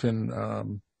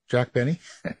Washington, Jack Benny?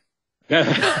 No,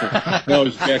 it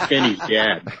was Jack Benny's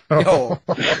dad.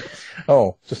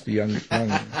 Oh, just a young.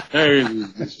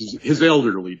 His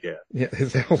elderly dad. Yeah,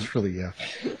 his elderly.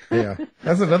 Yeah.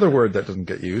 That's another word that doesn't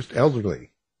get used.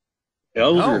 Elderly.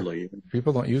 Elderly. Oh,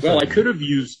 people don't use. Well, that I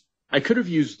could have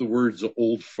used the words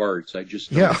old farts. I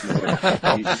just don't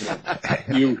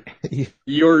know.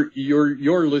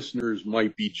 Your listeners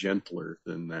might be gentler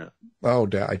than that. Oh,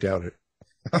 I doubt it.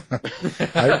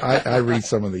 I read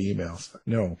some of the emails.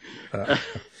 No,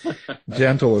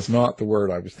 gentle is not the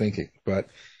word I was thinking. But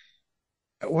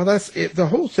well, that's it. The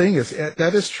whole thing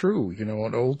that is true.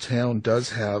 An old town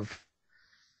does have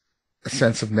a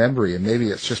sense of memory, and maybe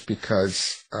it's just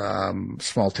because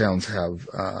small towns have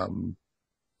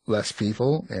less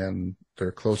people and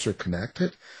they're closer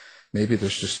connected. Maybe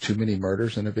there's just too many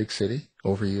murders in a big city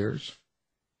over years.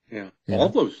 Yeah, all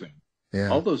those things. Yeah,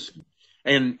 all those things.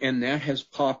 And that has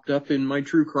popped up in my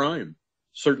true crime.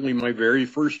 Certainly my very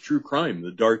first true crime,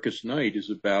 The Darkest Night, is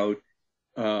about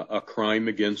a crime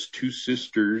against two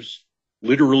sisters,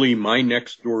 literally my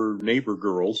next door neighbor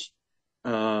girls,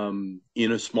 in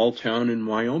a small town in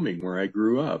Wyoming where I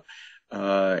grew up.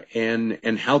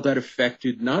 And how that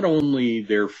affected not only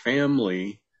their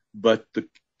family, but the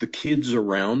kids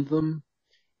around them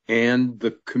and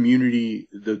the community,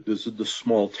 the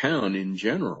small town in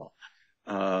general.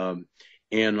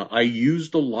 And I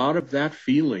used a lot of that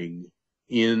feeling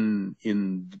in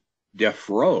Death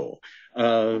Row.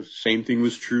 Same thing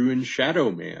was true in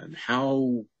Shadow Man,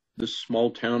 how the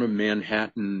small town of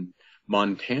Manhattan,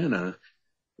 Montana,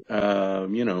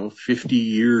 50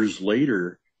 years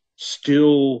later,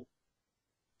 still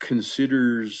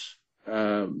considers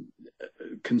the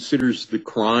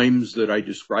crimes that I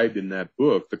described in that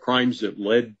book, the crimes that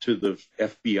led to the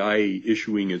FBI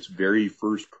issuing its very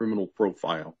first criminal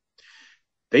profile.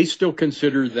 They still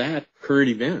consider that current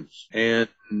events, and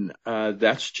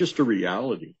that's just a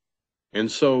reality. And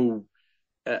so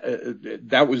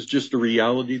that was just a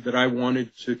reality that I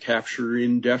wanted to capture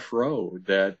in Death Row,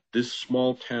 that this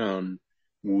small town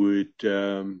would,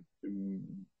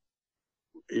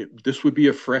 this would be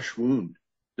a fresh wound.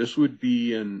 This would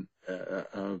be an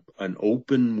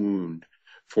open wound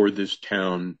for this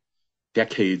town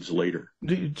decades later.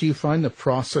 Do you find the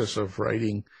process of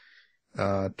writing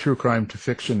true crime to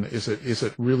fiction, is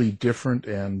it really different,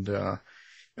 and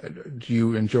do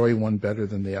you enjoy one better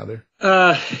than the other?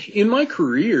 In my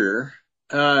career,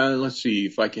 let's see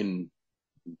if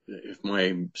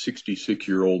my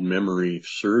 66-year-old memory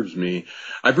serves me,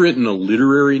 I've written a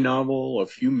literary novel, a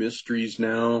few mysteries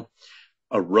now,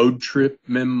 a road trip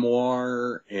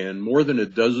memoir, and more than a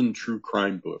dozen true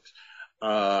crime books.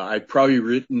 I've probably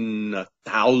written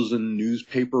 1,000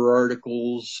 newspaper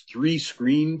articles, 3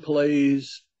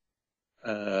 screenplays,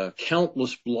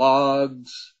 countless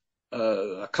blogs,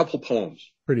 a couple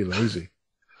poems. Pretty lazy.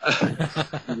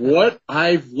 What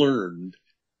I've learned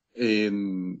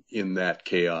in that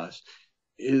chaos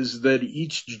is that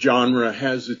each genre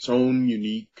has its own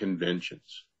unique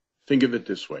conventions. Think of it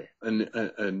this way.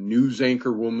 A news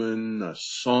anchor woman, a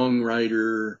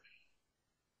songwriter,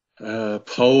 a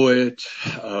poet,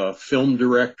 a film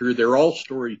director, they're all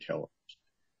storytellers.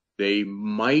 They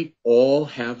might all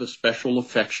have a special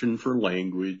affection for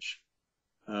language,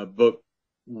 but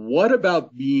what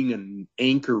about being an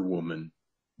anchor woman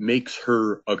makes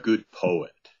her a good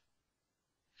poet?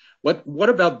 What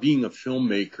about being a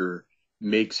filmmaker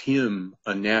makes him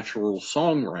a natural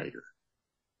songwriter?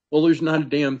 Well, there's not a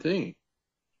damn thing.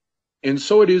 And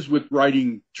so it is with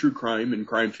writing true crime and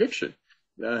crime fiction.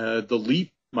 The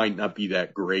leap might not be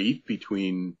that great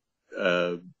between,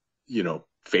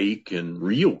 fake and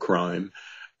real crime.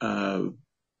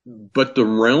 But the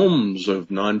realms of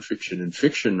nonfiction and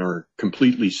fiction are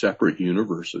completely separate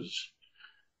universes.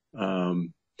 I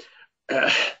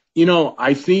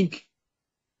think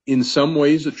in some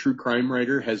ways a true crime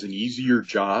writer has an easier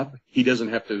job. He doesn't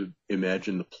have to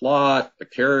imagine the plot, the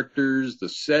characters, the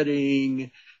setting,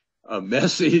 a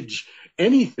message,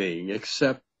 anything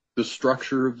except the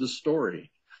structure of the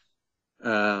story.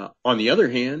 On the other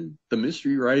hand, the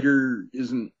mystery writer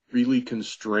isn't really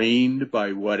constrained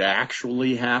by what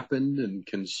actually happened and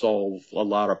can solve a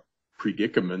lot of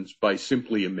predicaments by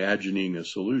simply imagining a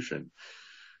solution.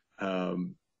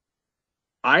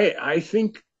 I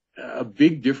think a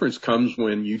big difference comes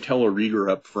when you tell a reader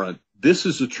up front, this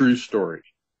is a true story.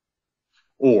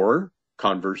 Or,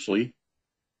 conversely,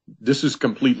 this is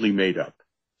completely made up.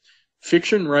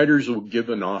 Fiction writers will give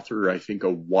an author, I think, a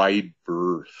wide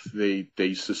berth.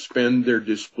 They suspend their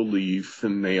disbelief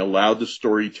and they allow the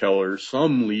storyteller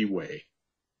some leeway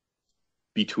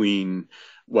between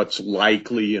what's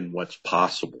likely and what's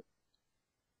possible.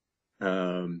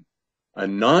 A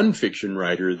nonfiction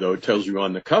writer, though, tells you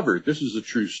on the cover, this is a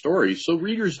true story. So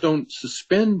readers don't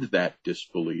suspend that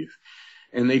disbelief,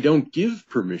 and they don't give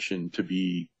permission to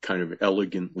be kind of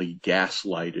elegantly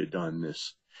gaslighted on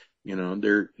this.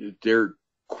 They're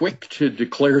quick to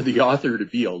declare the author to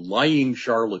be a lying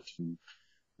charlatan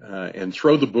and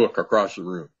throw the book across the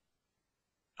room.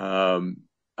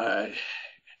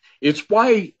 It's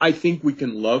why I think we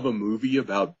can love a movie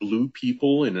about blue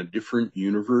people in a different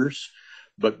universe,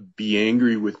 but be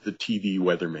angry with the TV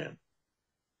weatherman.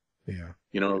 Yeah.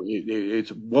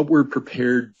 It's what we're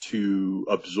prepared to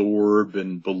absorb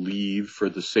and believe for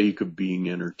the sake of being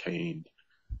entertained.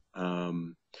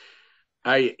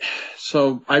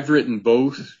 So I've written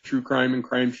both true crime and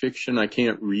crime fiction. I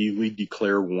can't really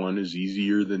declare one as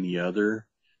easier than the other.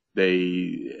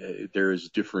 They're as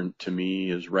different to me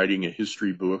as writing a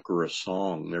history book or a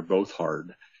song. They're both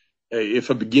hard. If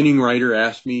a beginning writer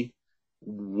asked me,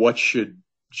 what should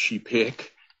she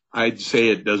pick? I'd say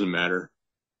it doesn't matter.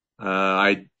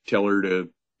 I'd tell her to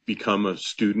become a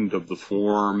student of the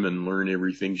form and learn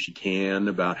everything she can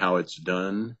about how it's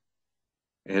done.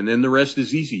 And then the rest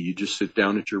is easy. You just sit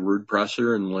down at your word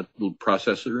processor and let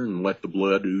the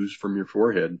blood ooze from your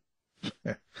forehead.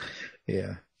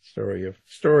 Yeah.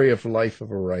 Story of life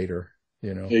of a writer,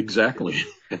 Exactly.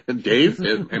 Dave,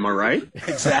 am I right?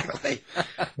 Exactly.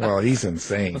 Well, he's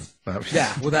insane.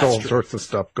 Yeah, well, that's all true. sorts of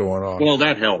stuff going on. Well,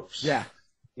 that helps. Yeah.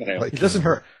 That helps. It doesn't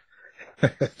hurt.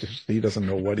 Just, he doesn't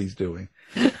know what he's doing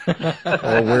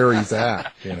or where he's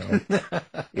at,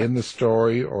 in the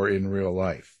story or in real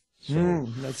life. So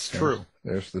that's true.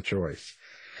 There's the choice.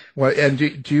 Well, and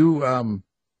do you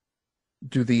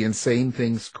do the insane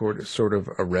things sort of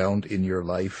around in your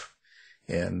life,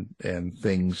 and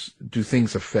do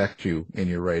things affect you in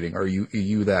your writing? Are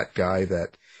you that guy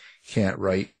that can't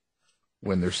write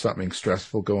when there's something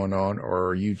stressful going on, or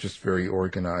are you just very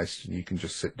organized and you can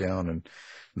just sit down and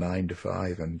 9 to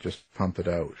 5 and just pump it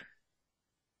out?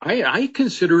 I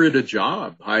consider it a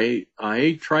job. I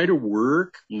try to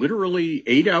work literally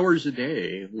 8 hours a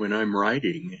day when I'm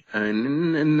writing,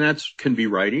 and that can be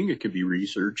writing, it can be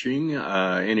researching,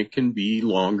 and it can be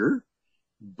longer,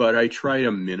 but I try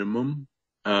a minimum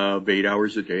of 8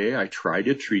 hours a day. I try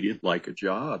to treat it like a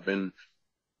job, and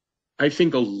I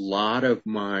think a lot of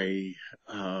my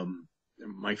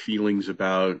my feelings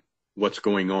about what's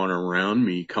going on around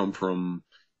me come from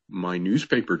my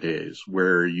newspaper days,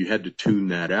 where you had to tune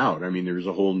that out. I mean, there's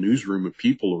a whole newsroom of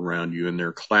people around you, and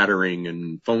they're clattering,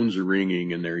 and phones are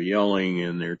ringing, and they're yelling,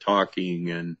 and they're talking,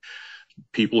 and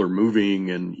people are moving,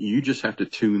 and you just have to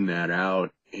tune that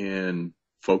out and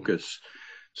focus.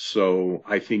 So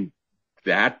I think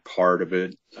that part of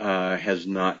it has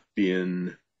not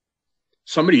been.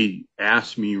 Somebody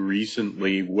asked me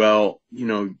recently, well,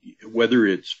 whether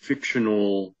it's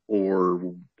fictional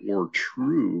or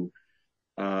true,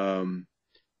 do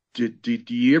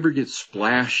you ever get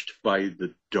splashed by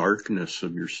the darkness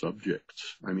of your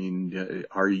subjects? I mean,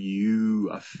 are you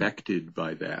affected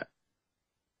by that?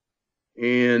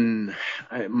 And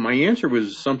my answer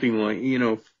was something like,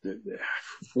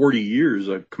 40 years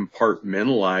I've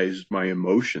compartmentalized my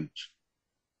emotions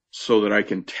so that I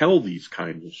can tell these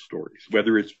kinds of stories,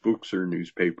 whether it's books or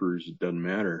newspapers, it doesn't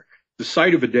matter. The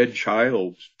sight of a dead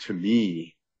child, to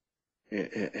me,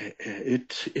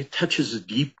 it touches a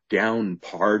deep down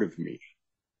part of me.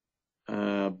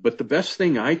 But the best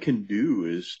thing I can do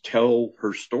is tell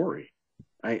her story.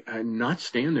 I'm not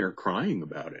stand there crying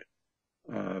about it.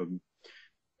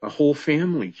 A whole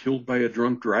family killed by a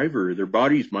drunk driver, their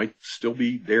bodies might still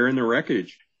be there in the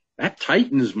wreckage. That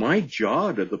tightens my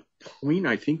jaw to the point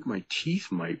I think my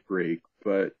teeth might break,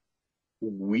 but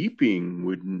weeping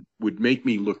would make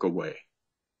me look away.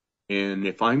 And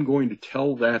if I'm going to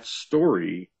tell that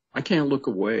story, I can't look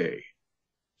away.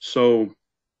 So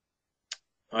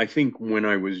I think when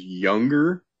I was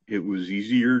younger, it was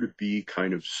easier to be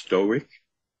kind of stoic.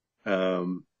 I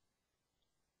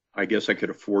guess I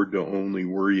could afford to only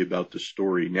worry about the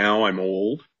story. Now I'm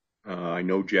old. I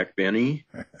know Jack Benny.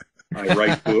 I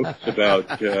write books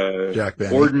about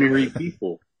ordinary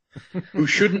people who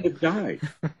shouldn't have died.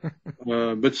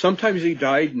 But sometimes they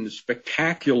died in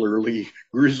spectacularly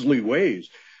grisly ways.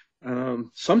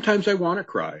 Sometimes I want to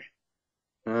cry,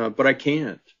 but I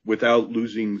can't without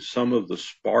losing some of the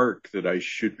spark that I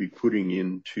should be putting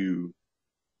into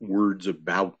words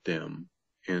about them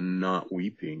and not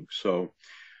weeping. So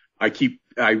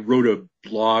I wrote a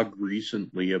blog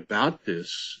recently about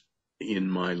this in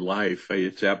my life.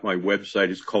 It's at my website.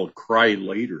 It's called Cry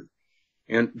Later.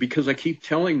 And because I keep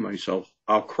telling myself,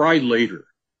 I'll cry later.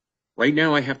 Right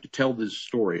now I have to tell this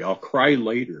story. I'll cry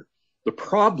later. The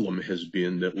problem has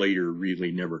been that later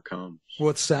really never comes. Well,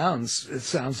 it sounds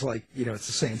like, it's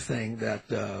the same thing that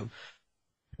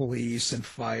police and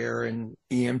fire and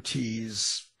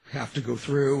EMTs have to go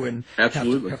through and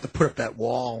Absolutely. have to put up that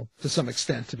wall to some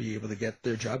extent to be able to get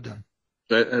their job done.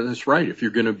 That's right. If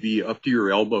you're going to be up to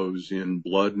your elbows in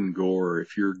blood and gore,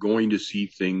 if you're going to see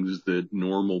things that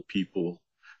normal people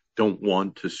don't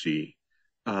want to see,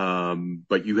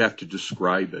 but you have to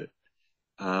describe it,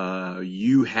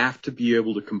 you have to be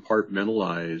able to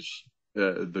compartmentalize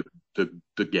the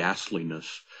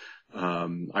ghastliness.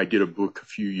 I did a book a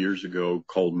few years ago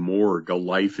called Morgue, A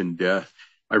Life and Death.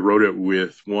 I wrote it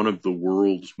with one of the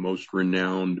world's most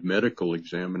renowned medical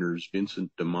examiners,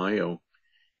 Vincent DeMaio.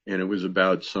 And it was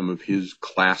about some of his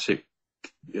classic,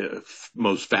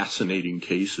 most fascinating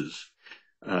cases.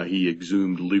 He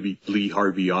exhumed Lee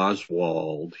Harvey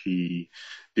Oswald. He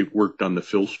worked on the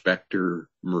Phil Spector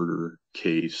murder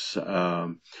case.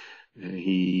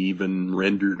 He even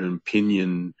rendered an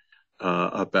opinion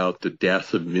about the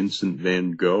death of Vincent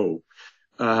van Gogh.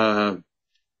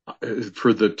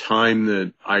 For the time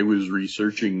that I was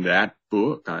researching that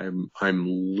book, I'm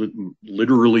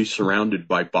literally surrounded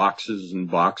by boxes and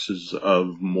boxes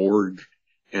of morgue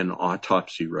and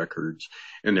autopsy records,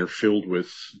 and they're filled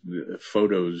with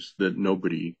photos that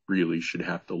nobody really should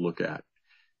have to look at.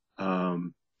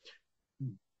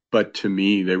 But to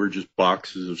me, they were just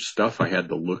boxes of stuff I had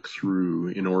to look through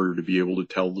in order to be able to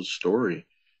tell the story.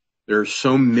 There are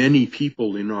so many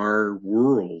people in our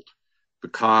world the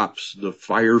cops, the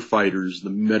firefighters, the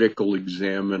medical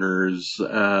examiners,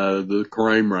 the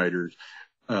crime writers,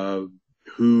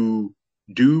 who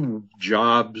do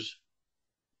jobs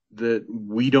that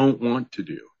we don't want to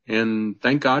do. And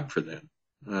thank God for them.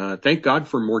 Thank God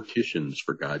for morticians,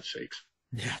 for God's sakes.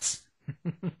 Yes.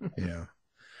 Yeah.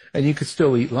 And you could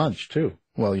still eat lunch, too,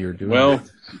 while you're doing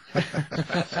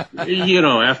it. You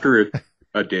know, after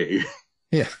a day.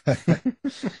 Yeah.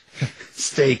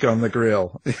 Steak on the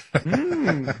grill.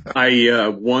 I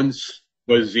once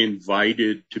was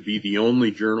invited to be the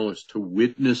only journalist to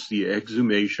witness the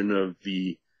exhumation of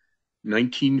the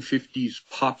 1950s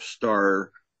pop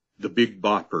star, the Big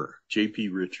Bopper, J.P.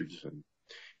 Richardson.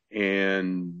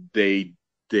 And they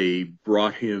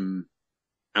brought him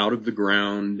out of the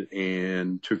ground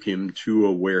and took him to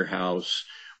a warehouse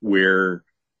where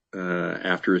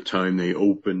after a time they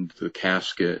opened the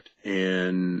casket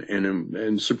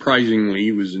and surprisingly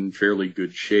he was in fairly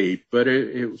good shape, but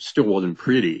it still wasn't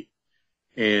pretty.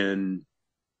 And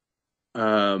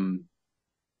yeah,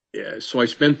 so I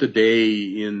spent the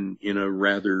day in a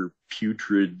rather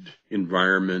putrid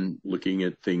environment looking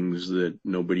at things that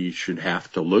nobody should have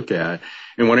to look at.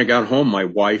 And when I got home, my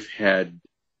wife had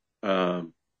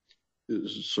I'm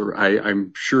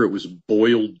sure it was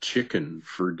boiled chicken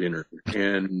for dinner.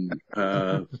 And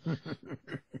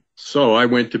so I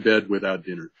went to bed without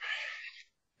dinner.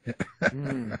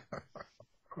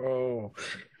 Oh,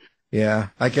 yeah.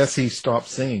 I guess he stopped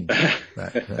singing.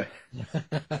 Yeah,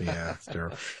 it's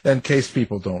terrible. In case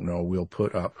people don't know, we'll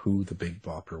put up who the Big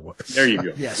Bopper was. There you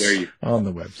go. Yes. There you go. On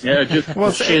the website. Yeah,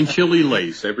 just Chantilly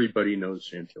lace. Everybody knows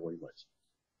Chantilly lace.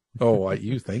 Oh,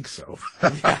 you think so?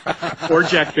 Or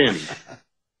Jack Benny.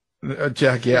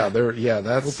 Jack, yeah,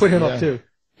 that's. We'll put him up too.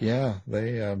 Yeah,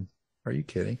 they. Are you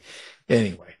kidding?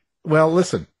 Anyway, well,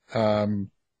 listen. How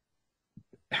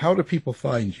do people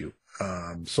find you?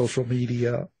 Social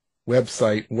media,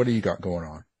 website. What do you got going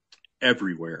on?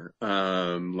 Everywhere.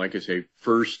 Like I say,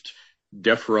 first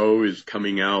Death Row is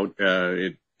coming out.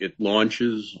 It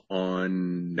launches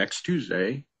on next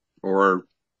Tuesday or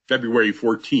February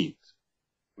 14th.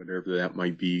 Whatever that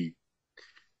might be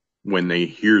when they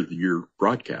hear your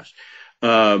broadcast.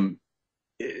 I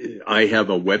have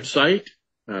a website,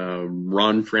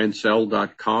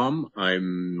 ronfranscell.com.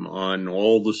 I'm on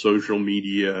all the social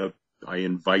media. I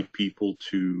invite people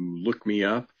to look me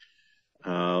up,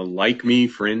 like me,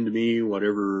 friend me,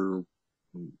 whatever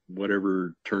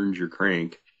turns your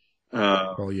crank.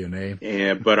 Call you a name.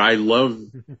 But I love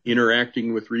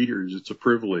interacting with readers. It's a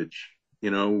privilege. You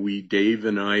know, Dave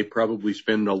and I probably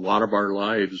spend a lot of our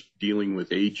lives dealing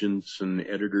with agents and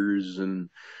editors and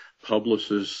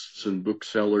publicists and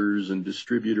booksellers and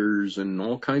distributors and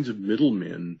all kinds of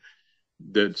middlemen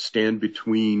that stand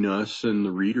between us and the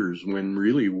readers when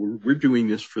really we're doing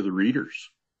this for the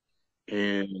readers.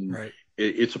 And right.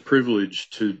 It's a privilege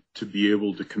to be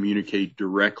able to communicate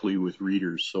directly with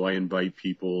readers. So I invite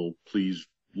people, please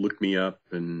look me up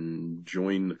and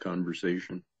join the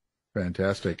conversation.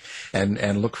 Fantastic.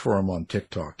 And look for him on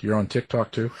TikTok. You're on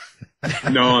TikTok too?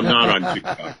 No, I'm not on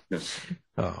TikTok. No.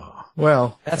 Oh,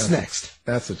 well. That's next.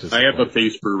 That's a I have a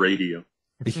face for radio.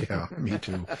 Yeah, me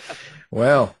too.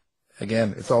 Well,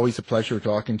 again, it's always a pleasure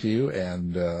talking to you.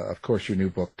 And, of course, your new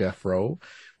book, Death Row,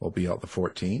 will be out the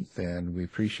 14th. And we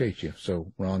appreciate you.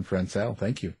 So, Ron Franscell,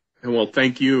 thank you. Well,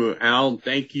 thank you, Al.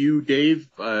 Thank you, Dave.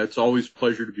 It's always a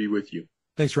pleasure to be with you.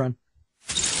 Thanks, Ron.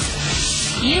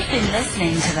 You've been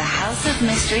listening to the House of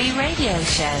Mystery radio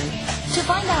show. To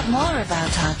find out more about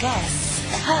our guests,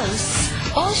 hosts,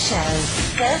 or show,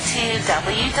 go to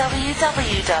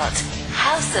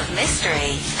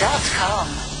www.houseofmystery.com.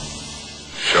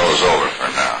 Show's over for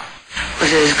now.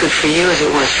 Was it as good for you as it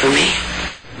was for me?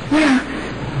 Yeah.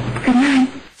 Good night.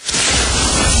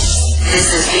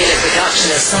 This has been a production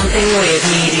of Something Weird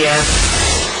Media.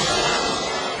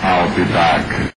 I'll be back.